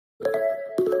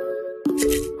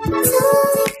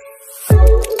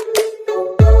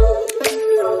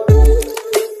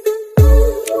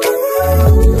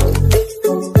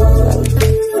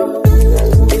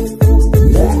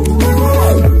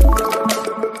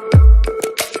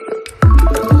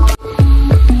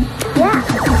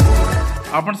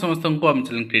आपण समस्त को आम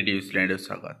चैनल क्रिएटिव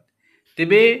स्वागत।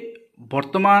 तेबे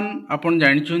वर्तमान आपण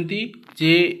जानिछंती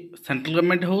जे सेंट्रल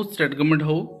गवर्नमेंट हो स्टेट गवर्नमेंट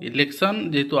हो इलेक्शन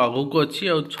जेहेतु आगु को अच्छी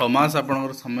और 6 मास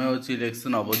आपनकर समय अच्छी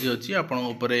इलेक्शन अवधि अच्छी आपण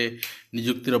ऊपर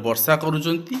नियुक्तिर वर्षा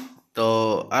करूछंती तो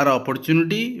आर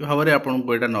अपॉर्चुनिटी भाव में आपन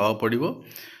को एटा नवा पड़िबो।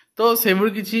 तो से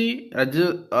किसी राज्य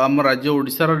आम राज्य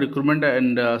Odisha recruitment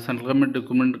and central government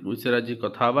recruitment विषय आज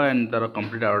कथा एंड तार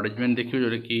कंप्लीट एडवर्टाइजमेंट देखिए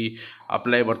जोटा कि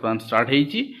अप्लाई बर्तमान स्टार्ट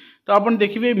होती। तो आप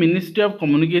देखिए ministry of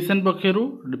communication पक्षर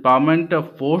department of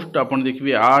post आप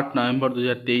देखिए 8 नवेम्बर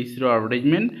 2023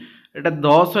 एडवर्टाइजमेंट एटा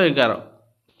 10/11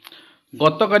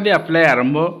 गतकाली अप्लाई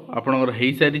आरंभ आपनकर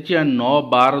हो सारी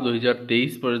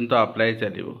 9/12/2023 पर्यंत अप्लाई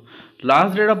चलो।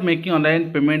 Last date of making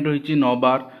online payment रही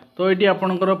 9/12। तो ये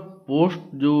आपनकर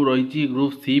पोस्ट जो रही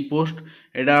ग्रुप सी पोस्ट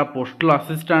एटा postal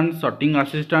assistant sorting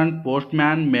assistant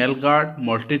postman mail guard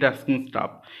multitasking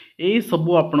staff यही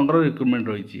सबू आपनकर रिक्रुटमेंट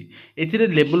रही। ए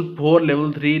लेवल 4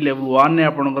 लेवल 3 लेवल 1 ने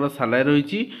आपनकर सैलरी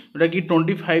रही जोटा कि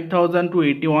 25,000 to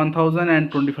 81,000 एंड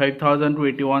 25,000 to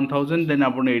 81,000 देन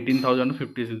आप 18,000 to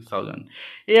 56,000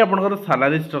 ये आपनकर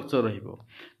सैलरी स्ट्रक्चर रहिबो।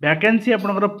 वैकेंसी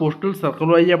आपनकर पोस्टल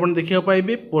सर्कल वाइज आप देखा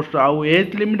पाइबे। पोस्ट आउ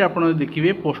एज लिमिट आप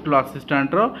देखिए पोस्टल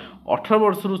असिस्टेंट 18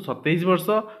 वर्ष रु 27 वर्ष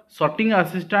सॉर्टिंग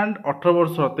असिस्टेंट 18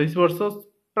 वर्ष 27 वर्ष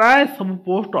प्राय सब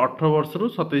पोस्ट 18 वर्ष रु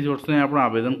 27 वर्ष में आप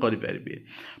आवेदन करेंगे।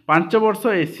 5 वर्ष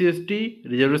SC ST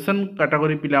रिजर्वेशन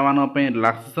कैटेगरी पिला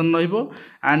रिलैक्सेशन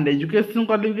एंड एजुकेशन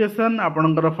क्वालिफिकेशन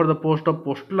आपनकर for the post of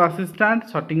postal assistant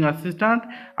sorting assistant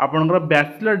आपनकर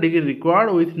bachelor degree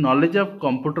required with knowledge of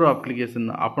computer application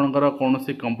आपनकर कौन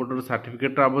से कंप्यूटर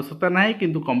सर्टिफिकेट आवश्यकता नहीं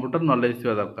किंतु कंप्यूटर नॉलेज थी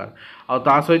दरकार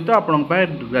और सहित आपण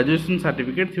ग्रेजुएशन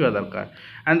सर्टिफिकेट थी दरकार।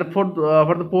 And for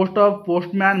the post of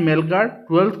postman mail guard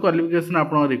 12th qualification आप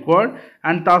रिक्वायर्ड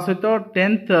एंड सहित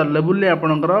 10th लेवल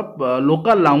आपनकर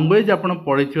लोकल लैंग्वेज आप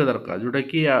पढ़ी दरकार जोटा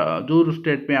कि जो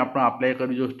स्टेट में आप अप्लाई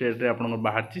कर जो स्टेट आप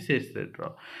बाहर से स्टेट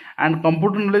एंड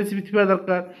कंप्यूटर नॉलेज भी थी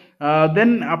दरकार।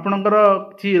 देन आपनकर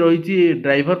किसी रही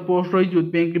ड्राइवर पोस्ट रही जो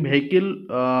कि व्हीकल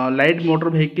लाइट मोटर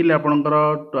व्हीकल आपनकर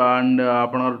एंड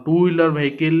आपनकर 2 व्हीलर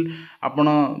व्हीकल आपण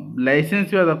लाइसेंस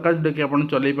भी दरकार जोटा कि आप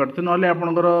चल पारते ना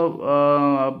आपनकर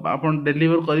आप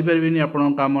डेलीवर करें आप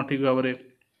काम ठीक भाव में।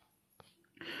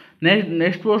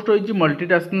 नेक्स्ट पोस्ट रही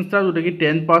मल्टीटास्किंग स्टाफ जोटा कि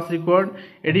 10th पास रिक्वायर्ड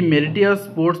ये मेरिटियस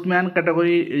स्पोर्ट्समैन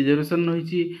कैटेगरी रिजर्वेशन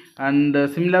रही एंड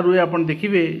सिमिलर वे आप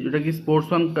देखिए जोटा कि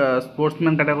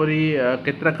स्पोर्ट्समैन कैटेगरी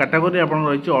केतरा कैटेगरी आप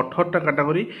रही 18टा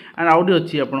कैटेगरी एंड आउट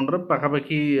अच्छी आपंकर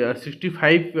पाखापाखि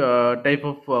 65 टाइप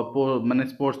ऑफ माने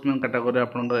स्पोर्ट्समैन कैटेगरी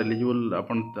आप एलिजिबल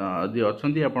अच्छा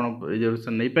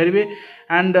रिजर्वेशन नहीं पारे।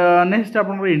 एंड नेक्स्ट आप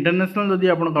इंटरनेशनल जदि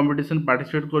आप कंपटीशन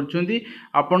पार्टिसिपेट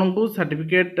कर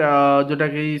सर्टिफिकेट जोटा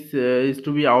कि is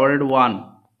to be awarded 1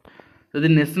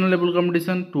 the national level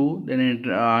competition 2 then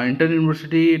inter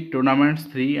university tournaments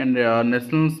 3 and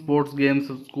national sports games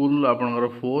school आपनकर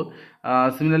 4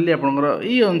 सिमिलरली आपनकर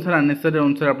ई अनुसार आनेसर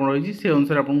अनुसार आप रही से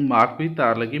अनुसार आप मार्क भी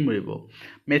तार लगी मिल।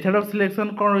 मेथड ऑफ सिलेक्शन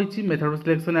कौन रही मेथड ऑफ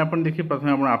सिलेक्शन आप देखिए प्रथम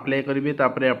आप अप्लाई करेंगे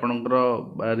तापर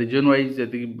आपनकर रीजन वाइज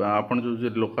जी आप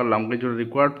जो लोकल लैंग्वेज जो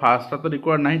रिक्वायर्ड फास्ट तो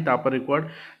रिक्वायर्ड नहीं तापर रिक्वायर्ड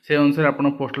से अनुसार आप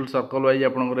पोस्टल सर्कल वाइज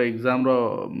आपनकर एग्जाम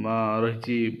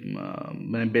रही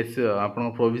माने बेस आप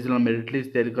प्रोविजनल मेरिट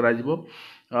लिस्ट तैयारी करा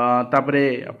तापरे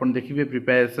आप देखिए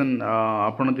प्रिपरेशन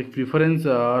आप प्रिफरेन्स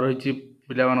रही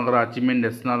पिलामानकर achievement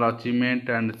national achievement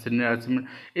and senior achievement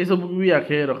ये सब भी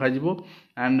आखे रखा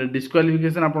एंड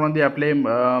डिस्क्वालिफिकेशन आप अप्लाई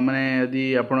माने यदि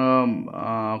आप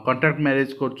कॉन्ट्रैक्ट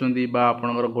मैरिज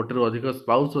कर गोटे अधिक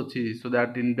स्पाउस अच्छी so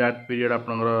that in that period आप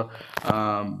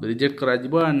रिजेक्ट करा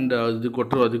एंड यदि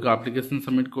गोटे अधिक एप्लिकेशन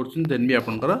सबमिट कर भी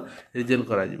आपंकर रिजेक्ट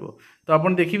करा। तो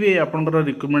आप देखिए आपंकर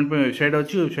रिक्रुटमेंट वेबसाइट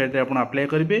अच्छी वेबसाइट आप अप्लाई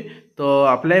करेंगे। तो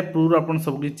अप्लाई प्रूफ आप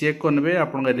सबकि चेक करेंगे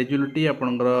आप एलिजिबिलिटी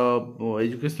आपंकर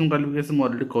एजुकेशन क्वालिफिकेशन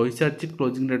ऑलरेडी कही सारी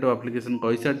क्लोजिंग डेट ऑफ एप्लिकेशन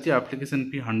कही सारी एप्लिकेशन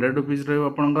फी 100 रुपीज रहा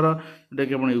जोटा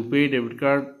कि आप यूपीआई डेबिट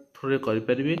कार्ड थ्रू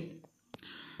करेंगे।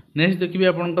 नेक्स्ट देखिए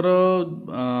आपंकर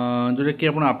जोटा कि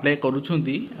आप apply करुँच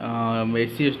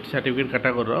SC ST certificate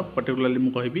category particularly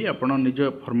मुझे कहि आप निज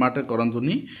फॉर्मेट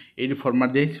करतुनि ये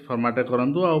फॉर्मेट दे फॉर्मेट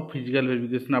करूँ आ फिजिकल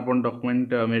वेरिफिकेशन आप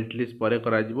डॉक्यूमेंट मेरिट लिस्ट पर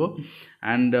करा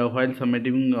and while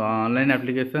submitting online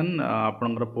application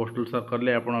आपंकर पोस्टल सर्कल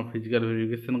आप फिजिकल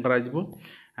वेरिफिकेशन करा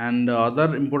एंड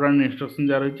अदर इंपोर्टेंट इंस्ट्रक्शन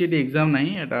जहाँ रही एग्जाम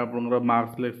नहीं यहाँ आपंकर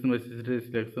मार्क्स सिलेक्शन बेसिस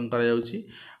सिलेक्शन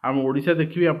करा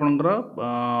देखिए आपंकर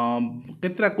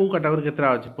केतरा को कैटेगरी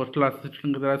केतरा अच्छे postal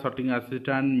assistant केतरा sorting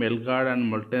assistant mail guard and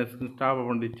multitasking staff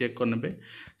आप चेक करेंगे।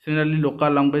 सिमिलरली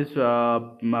लोकल लैंग्वेज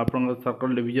आप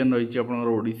सर्कल डिवीजन रही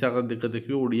ओडिशा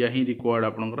देखिए ओडिया ही रिक्वायर्ड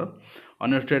आपंकर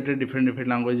अन्य स्टेट रे डिफरेंट डिफरेंट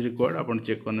लैंग्वेज रिक्वायर्ड आपन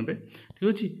चेक करनेबे ठीक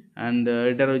अछि एंड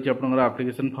एटा रहिछि आपनकर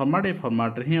एप्लिकेशन फॉर्मेट ए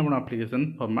फॉर्मेट रे ही आपन एप्लिकेशन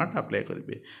फॉर्मेट अप्लाई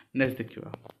करिवे नेक्स्ट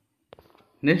देखिबा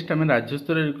नेक्स्ट आम राज्य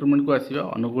स्तर रिक्रुटमेंट को आसवा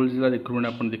अनुगुल जिला रिक्रुटमेंट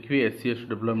आप देखिए SC/ST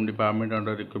development department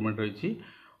under recruitment रही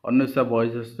अन्वेषा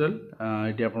बॉयज हॉस्टल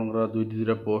ये आपंकर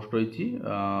दुईटा पोस्ट रही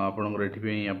आपंकर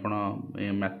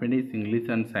ये mathematics English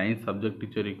and science subject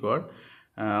teacher required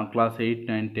class 8,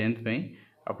 9, 10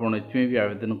 आपड़ एथमें भी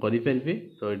आवेदन करेंगे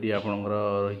तो ये आपंकर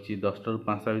रही 10 टा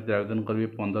 5टा भितर आवेदन करेंगे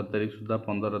 15 तारीख सुधा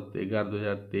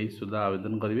 15/11/2023 सुधा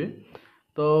आवेदन करेंगे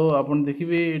तो आपन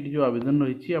देखिए ये जो आवेदन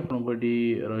रही आपको ये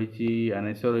रही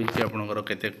आंसर रही आपंकर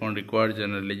केते कौन required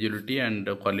general eligibility and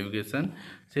qualification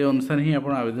से अनुसार ही आप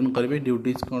आवेदन करेंगे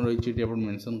ड्यूटीज कौन रही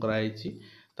मेंशन कराई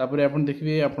तापर आप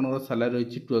देखिए आपंकर सैलरी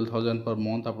रही 12,000 पर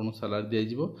मंथ आपको salary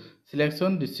दिज्व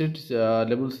selection district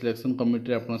level selection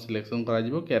committee आप सिलेक्शन करा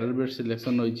कैरियर बेस्ड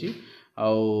सिलेक्शन रही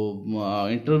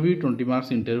इंटरव्यू 20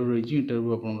 मार्क्स इंटरव्यू रही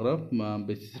इंटरव्यू आपंकर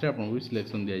बेसिस आपको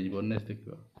सिलेक्शन दिज्व नेक्स्ट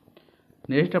देखिए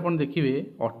नेक्स्ट आप देखिए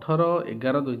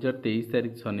 18/11/2023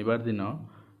 तारीख शनिवार दिन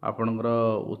आपणकर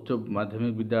उच्च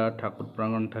माध्यमिक विद्यालय ठाकुर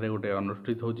प्रांगण ठारे गोटे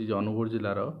अनुष्ठित होची अनुगुल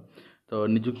जिलार तो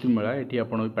नियुक्ति मेला ये आप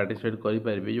पार्टिसिपेट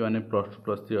करेंगे जो मैंने +2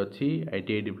 +3 अच्छी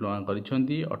ITI डिप्लोमा कर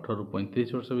 18 ରୁ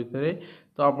 35 वर्ष भितर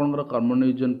तो आपंकर कर्म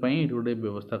नियोजन गोटे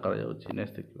व्यवस्था कर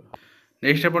नेक्स्ट देखिए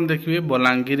नेक्स्ट आप देखिए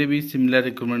बलांगीर भी सिमिलर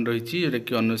रिक्रुटमेंट रही जोटा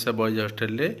कि Anvesha boys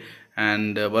hostel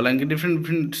and Balangir different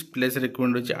different place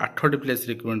recruitment रही 8टी प्लेस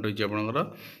रिक्रुटमेंट रही आपंकर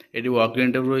ये वर्क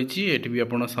इंटरव्यू रही ये भी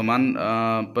आप सामान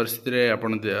परिस्थिति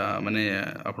माने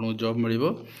आपको जॉब मिल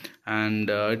एंड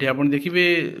ये आप देखिए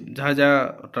जहाँ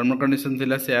जहाँ टर्म कंडीशन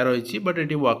थी सेया रही बट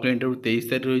ये वर्क इंटरव्यू 23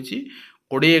 तारीख रही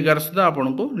 20/11 सुधा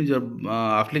आपको निज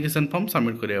एप्लिकेशन फॉर्म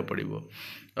सबमिट करा पड़ो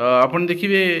आपन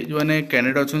देखिए जो मैंने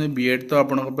कैंडिडेट अच्छा B.Ed तो आप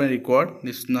रिक्वायर्ड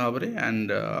निश्चित भाव में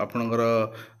एंड आपणकर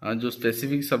जो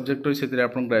स्पेसिफिक सब्जेक्ट रही से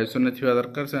आप ग्रेजुएशन थी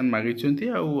दरकार से मागिंट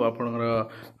आपणकर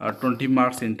 20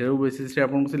 मार्क्स इंटरव्यू बेसिस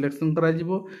आपको सिलेक्शन करा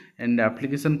एंड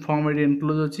एप्लिकेशन फॉर्म ये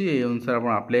इनक्लूड अच्छी ये अनुसार आप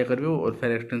अप्लाई करेंगे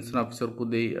वेलफेयर एक्सटेंशन ऑफिसर को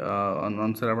दे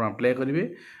अनुसार आप अप्लाई करेंगे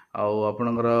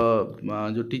आपणकर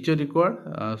जो टीचर रिक्वायर्ड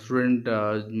स्टूडेंट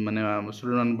माने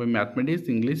स्टूडेंट मैथमेटिक्स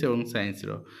इंग्लिश और साइंस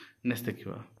नेक्स्ट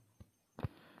देखिए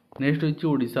नेक्स्ट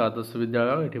हूँ ओडिशा आदर्श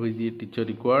विद्यालय ये टीचर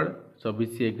रिक्वायर्ड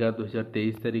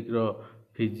 24/11/2023 तारीख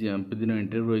दिन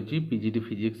इंटरव्यू रही PGT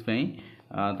फिजिक्स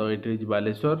तो ये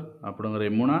बालेश्वर आपंकर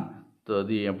रेमुणा तो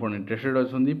यदि आप इंटरेस्टेड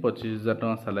अच्छा 25,000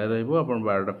 टका सैलरी रहा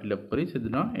बायोडाटा फिलअप कर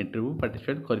इंटरव्यू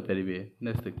पार्टिसिपेट करेंगे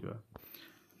नेक्स्ट देखिए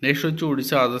नेक्स्ट हूँ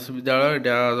ओडिशा आदर्श विद्यालय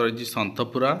यहाँ रही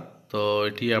सन्तपुरा तो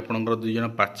ये आपंकर 2 जन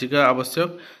पाचिका आवश्यक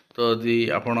तो यदि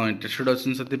आप इंटरेस्टेड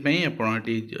अच्छे से आप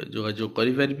जोगाजोग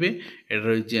करेंगे ये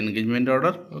रही एनगेजमेंट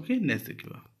ऑर्डर ओके नेक्स्ट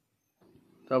देखिए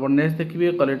तो आप नेक्स्ट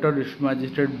देखिए कलेक्टर डिस्ट्रिक्ट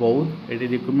मजिस्ट्रेट बौद्ध ये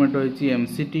रिक्रुटमेंट रही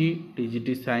MCT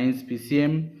TGT science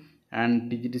PCM and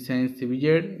TGT science CBZ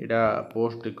यहाँ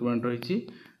पोस्ट रिक्रुटमेंट रही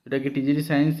जोटा कि TGT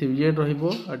साइंस CBZ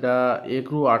रहा 1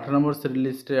 ରୁ 8 नंबर सीरियल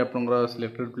लिस्ट आपंकर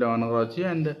सिलेक्टेड प्ले मान अच्छी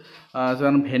एंड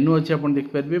से भेन्यू अच्छी आप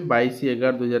देखिए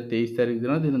 22/11/2023 तारीख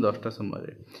दिन 10टा समय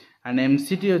एंड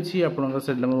MCT अच्छी आपंकर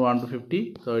सेट नंबर 1 to 50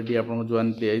 तो ये आप जो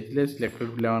दिए सिलेक्टेड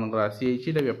प्ले मान आसी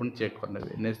भी आप चेक करने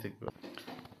नेक्स्ट देखिए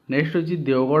नेक्स्ट हूँ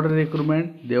Deogarh recruitment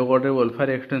Deogarh welfare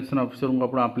extension officer को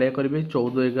आप अप्लाई करेंगे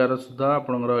 14/11 सुधा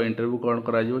आपंकर इंटरव्यू कौन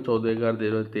कर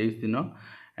 14/11/2023 दिन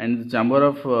and chamber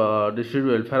of district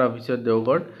welfare officer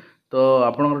Deogarh तो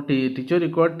आपंकर teacher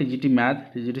required TGT math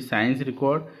TGT science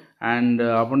required and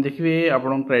आप देखिए आप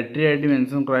क्राइटेरिया ये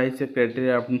मेंशन कराई से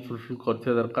क्राइटेरिया आप फुलफिल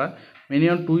कर दरकार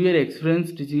minimum 2 year experience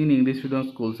teaching in English medium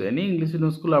schools any English medium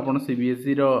school आप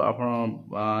CBSE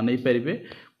नहीं पारे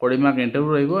 20 मार्क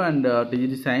इंटरव्यू रहिबो and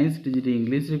TGT science TGT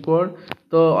English required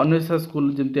तो अन्वेषा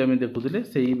स्कूल जमती आम देखुले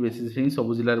से बेसिस ही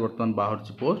सब जिले में बर्तमान बाहर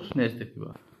पोस्ट नेक्स्ट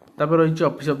देखा तापर रही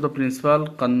ऑफिस ऑफ द प्रिंसिपल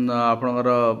आपंकर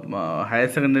higher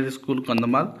secondary school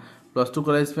Kandhamal +2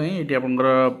 college ये आपंकर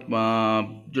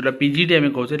जोटा PGT आम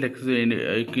कहे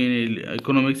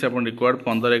इकोनॉमिक्स आप रिक्वायर्ड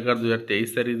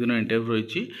 15/11/2023 तारीख दिन इंटरव्यू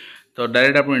रही तो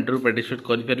डायरेक्ट आप इंटरव्यू पार्टिसिपेट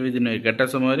करेंगे दिन 11टा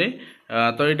समय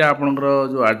तो यहाँ आपंकर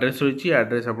जो एड्रेस रही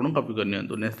एड्रेस आप कॉपी करनी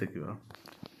नेक्स्ट देखिए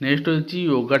नेक्स्ट हूँ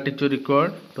योगा टीचर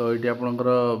रिक्वायर्ड तो ये आपंकर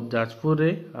Jajpur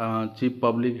chief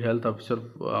public health officer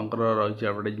रही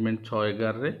एडवर्टाइजमेंट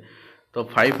 6/11 तो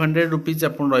 500 रुपीज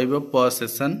आप पर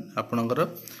सेसन आपंकर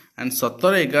एंड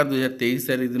 17/11/2023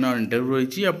 तारीख दिन इंटरव्यू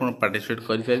रही आप पार्टिसिपेट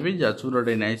करेंगे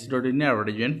जाजपुर.nic.in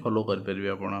एडवर्टाइजमेंट फॉलो करेंगे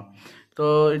आप तो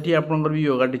ये आपंकर भी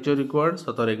योगा टीचर रिक्वायर्ड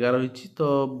 17/11 रही तो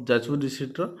जाजपुर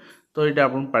डिस्ट्रिक्टर तो ये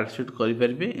आप पार्टिसिपेट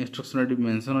करेंगे इंस्ट्रक्शन ये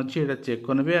मेंशन अच्छी ये चेक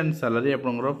करेंगे एंड सैलरी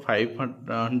आपंकर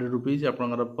 500 रुपीज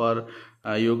आपंकर पर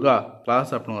योगा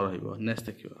क्लास आप नेक्स्ट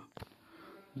देखिए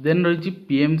देन रही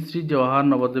पीएम श्री जवाहर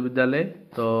नवोदय विद्यालय।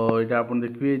 तो यहाँ आप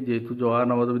देखिए जेहेतु जवाहर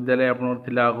नवोदय विद्यालय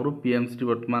आपंकर आगु पीएम श्री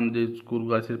बर्तमान जो स्कूल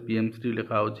को आसी पीएम श्री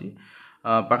लिखा होची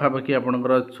पाखापाखि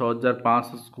आपंकर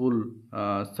 6500 स्कूल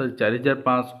सॉरी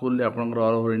 4500 स्कूल आपंकर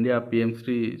all over India PM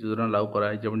Shri योजना लागू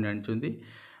कराई जानते।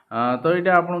 तो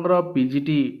यहाँ आपंकर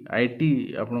पीजीटी आईटी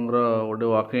आपंकर गोटे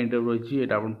वाक इंटरव्यू रही है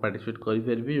आप पार्टिसिपेट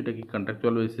करेंगे जोटा कि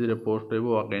कंट्राक्चुअल बेसिस पोस्ट रहा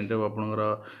वाक इंटरव्यू आपंकर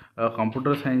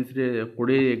कंप्यूटर साइंस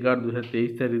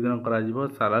 20/11/2023 तारीख दिन कर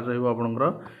सालारी रहा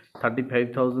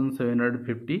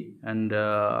 35,750 एंड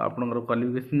आपंकर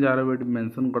क्वालिफिकेशन जहाँ भी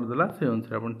मेंशन करदेला से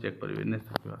अनुसार आप चेक करेंगे।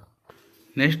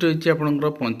 नेक्स्ट रही आपंकर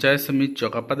पंचायत समिति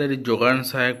चकापादी जोगान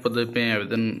सहायक पदवी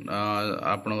आवेदन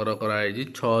आपंकर कराई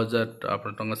 6,000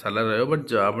 टका सालारी रहा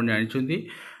बट आप जानते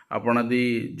आपड़ यदि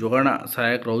जोगान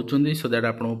सहायक रोचे सो दैट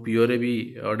आपको पीओ भी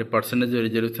गोटे परसेंटेज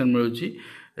रिजर्वेशन मिलूँ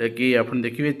कि आप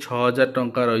देखिए 6,000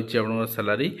 टका रही आप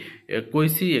सालारी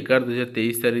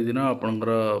 21/11/2023 तारीख दिन आपंकर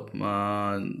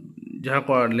जहाँ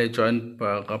को चयन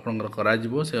आपंकर करा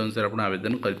से अनुसार आप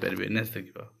आवेदन करेंगे। नेक्स्ट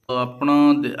देखा तो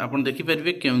आप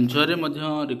देखिपारे केउझर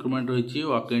रिक्रुटमेंट रही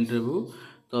वाक इंटरव्यू।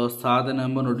 तो 7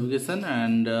 नवंबर नोटिफिकेशन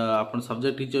एंड आप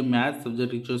subject teacher math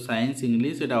subject teacher science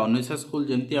English यहाँ अन्वेषा स्कूल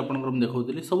जमी आप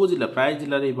देखा सब जिला प्राय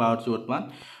जिले बाहर बर्तमान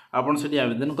आपड़ से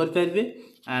आवेदन करेंगे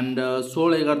एंड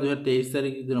 16/11/2023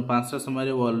 तारीख दिन 5टा समय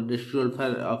डिस्ट्रिक्ट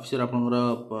वेलफेयर ऑफिसर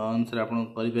अनुसार आप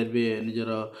निजर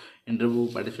इंटरव्यू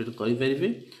पार्टिसिपेट करेंगे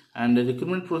एंड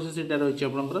रिक्रुटमेंट प्रोसेस यहाँ रही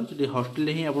आपंकर हॉस्टेल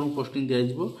ही आपको पोस्टिंग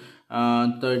दिज्व।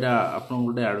 तो यहाँ आपको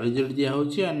गोटे एडवाइजरी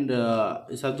दिखाई and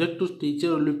subject to teacher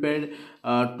will be paid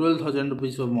 12,000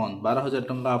 rupees per month 12,000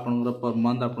 टका आपंकर पर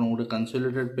मंथ आपको गोटे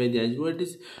कंसोलिडेटेड पे दिज्व। It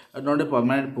is not a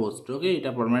permanent post okay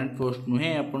यहाँ परमानेंट पोस्ट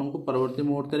नुहे आपको परवर्ती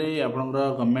मुहूर्त में आपंकर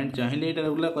गवर्नमेंट चाहिए यहाँ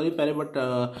रेगुलर करें बट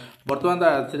बर्तमान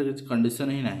किसी कंडीशन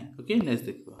ही ना ओके। नेक्स्ट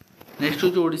देखा नेक्स्ट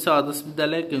हूँ ओडिशा आदर्श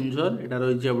विद्यालय केउझर यहाँ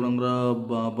रही आपंकर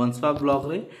बंसवा ब्लॉक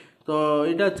रे। तो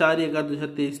यहाँ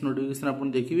 4/11/2023 नोटिफिकेशन आप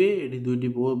देखिए ये दुईटी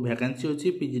वैकेंसी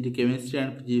अच्छी PGT chemistry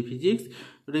and PG physics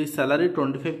जोटा सालारी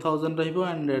 25,000 रही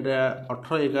एंड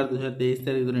 18/11/2023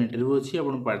 तारीख दिन इंटरव्यू अच्छी आप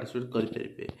पार्टिसिपेट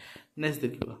करेंगे। नेक्स्ट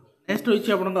देखा नेक्स्ट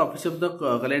रही आप office of the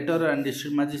collector and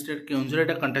district magistrate Keonjhar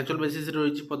यहाँ कंट्राक्चुअल बेसिस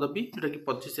रही पदवी जोटा कि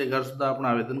 25/11 सुधा आप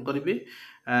आवेदन करेंगे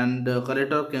एंड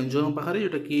कलेक्टर केउझर पाखे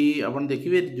जोटा कि आप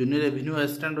देखिए जूनियर रेवेन्यू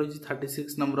असिस्टेंट रही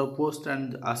 36 number of post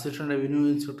and assistant revenue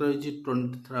inspector रही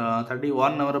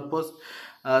 31 नंबर ऑफ पोस्ट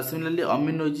सिमिलरली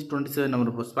अमीन रही 27 नंबर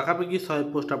पोस्ट पाखापाखि 100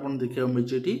 पोस्ट आपको देखा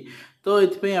मिली। तो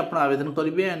ये आप आवेदन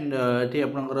करेंगे एंड ये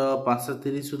आपंकर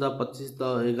 5:30 सुधा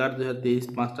 25/11/2023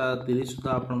 5:30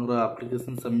 सुधा आपंकर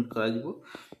आप्लिकेसन सबमिट कर।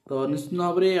 तो निश्चित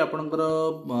भाव में आपंकर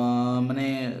माने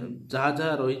जहाँ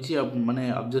जहाँ रही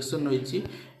माने ऑब्जेक्शन रही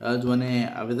जो मैंने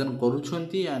आवेदन करुँच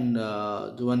एंड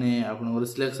जो मैंने आपंकर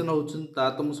सिलेक्शन होती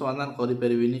तो मुझे समाधान करें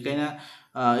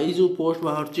कहीं जो पोस्ट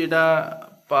बाहर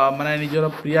माने निजर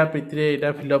प्रिया प्रीति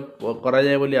यहाँ फिलअप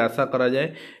कराए बोली आशा कराए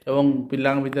एवं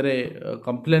पिला भितर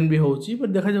कंप्लेन भी होची बट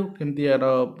देखा जाऊ केमती यार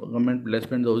गवर्नमेंट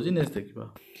प्लेसमेंट दौर। नेक्स्ट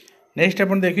देखा नेक्स्ट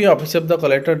आप देखिए office of the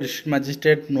collector district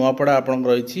magistrate Nuapada आपंकर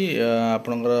रही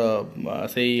आपंकर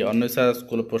से अन्वेषा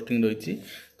स्कूल पोस्टिंग रही।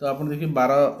 तो आप देखिए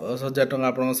 12,000 टका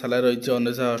आप सालारी रही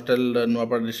अन्वेषा हॉस्टेल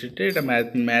नुआपड़ा डिस्ट्रिक्ट यहाँ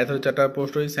मैथ 4टा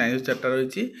पोस्ट रही साइंस 4टा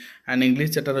रही एंड इंग्लीश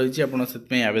 4टा रही आप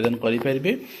आवेदन करेंगे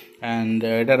एंड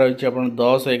यहाँ रही आप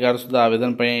 10/11 सुधा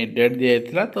आवेदन डेट दी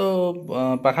जाता। तो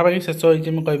पाखापाखि शेष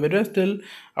होती कहीपर स्टिल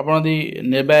आपड़ी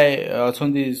नेबाय अच्छा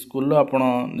स्कूल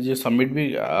आपजे सबमिट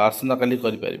भी आसंता काली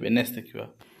करेंगे। नेक्स्ट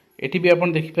देखा ये भी आप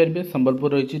देखिपारे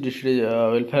संबलपुर रही डिस्ट्रिक्ट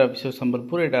वेलफेयर ऑफिसर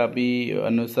संबलपुर यहाँ भी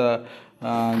अन्वेषा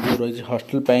जो रही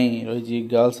हॉस्टेल रही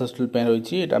गर्ल्स हॉस्टेल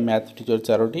रही है मैथ टीचर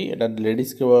 4टी यहाँ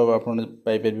लेडीज के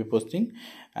Piper posting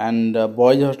and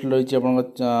boys hostel रही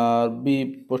भी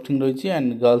पोस्टिंग रही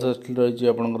एंड गर्ल्स हॉस्टेल रही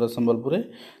आपंकर संबलपुर।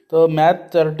 तो math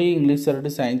 4टी English 4टी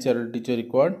science 4टी teacher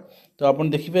required. तो आप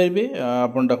देखिपारे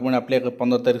आप डॉक्यूमेंट अप्लाई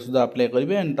 15 तारीख सुधा अप्लाई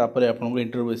करेंगे एंड तापर आपको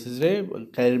interview basis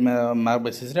career mark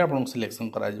basis आपको सिलेक्शन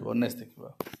करा। नेक्स्ट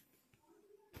देखा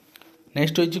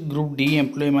नेक्स्ट होची ग्रुप डी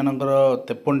एम्प्लॉय मानकर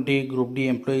 53टी ग्रुप डी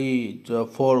एम्प्लॉय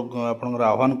 4 आपंकर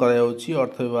आह्वान करायाउछि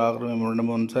अर्थ विभाग मेमोरेंडम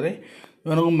अनुसार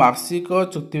जो मासिक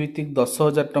चुक्तिभित्तिक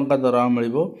 10,000 टंका दरमा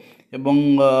मिलिबो एवं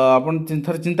आपन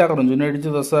थर चिंता करूँ जूनियर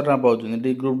टीचर 10,000 टका पाँच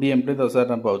ग्रुप डी एम्प्लॉय 10,000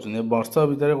 टका पाँच वर्ष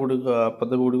भितर गुड़िक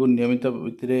पदवी गुड़िक नियमित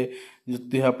भित्तिरे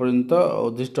नियुक्ति होगा पर्यंत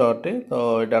उद्दिष्ट अटे। तो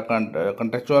यहाँ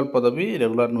कंट्राक्चुअल पदवी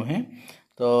रेगुलर नुहे।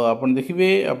 तो आप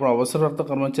देखिए आप अवसरप्राप्त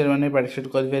कर्मचारी मैंने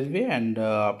पार्टिसिपेट करेंगे एंड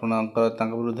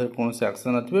आपंकर विरुद्ध कौन से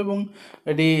एक्शन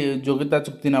आए ये योग्यता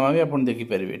चुक्तिनामा भी आप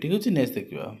देखिपारे। ठीक अच्छे नेक्स्ट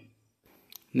देखा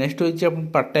नेक्स्ट होती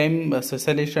part time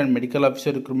specialist and medical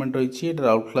officer recruitment रही है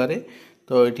राउरकेला।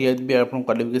 तो ये यदि आप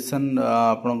क्वालिफिकेशन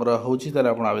आपंकर होती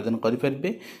आप आवेदन करेंगे।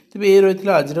 तेज ये रही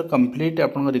है आज कंप्लीट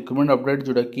आप रिक्रुटमेंट अपडेट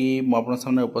जोटा कि मुझे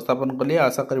सामने उपस्थापन कली।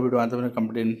 आशा करी वीडियो माध्यम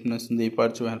कंप्लीट इनफर्मेशन दे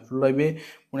पार्छ हेल्पफुल रही।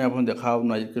 पुणी आप देखा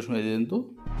नया एजुकेशन दिंतु।